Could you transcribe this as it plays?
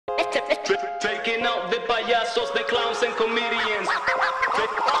Taking out the payasos, the clowns and comedians.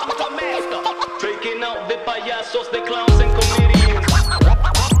 Taking out the payasos, the clowns and comedians.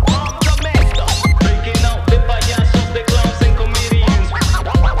 Taking out the payasos, the clowns and comedians.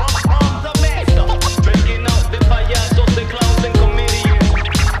 Taking out the payasos, the clowns and comedians.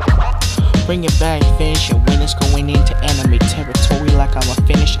 Bring it back, finish it when it's going into enemy territory like I'm a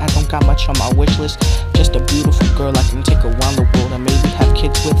finish. I don't got much on my wish list, just a beautiful girl I can take around the world and maybe have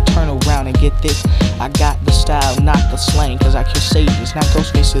kids with. Turn around and get this, I got the style, not the slang, cause I kill saviors, not those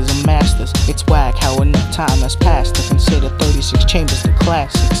faces of masters. It's whack how enough time has passed to consider 36 chambers the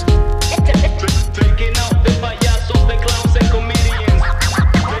classics. Taking out the payasos, the clowns and comedians.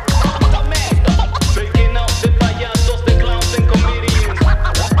 Taking out the payasos, the clowns and comedians.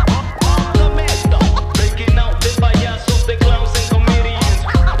 Taking out the payasos, the clowns and comedians.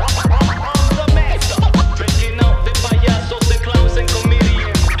 Taking out the payasos, the clowns and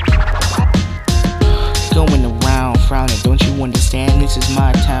comedians. Going around frowning, don't you understand? This is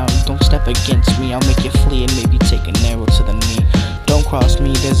my town, don't step against me, I'll make you flee and maybe take an arrow to the knee. Don't cross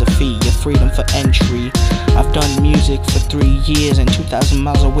me, there's a fee, your freedom for entry. I've done music for 3 years and 2,000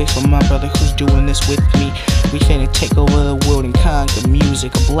 miles away from my brother who's doing this with me. We finna take over the world and conquer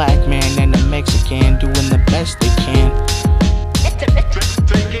music. A black man and a Mexican doing the best they can.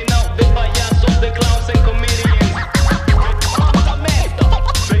 Taking out the payasos, the clowns and comedians.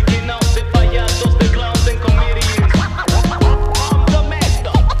 Taking out the payasos, the clowns and comedians.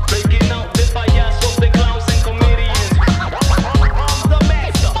 Taking out the payasos, the clowns and comedians.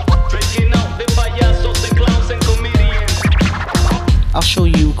 Taking out the payasos, the clowns and comedians. I'll show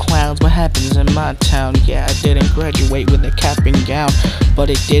you clowns what happens in my town. Yeah, I didn't graduate with a cap and gown, but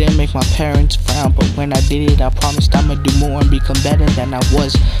it didn't make my parents frown. But when I did it, I promised I'ma do more and become better than I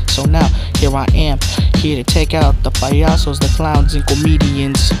was. So now, here I am, here to take out the payasos, the clowns and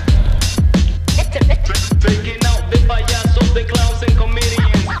comedians.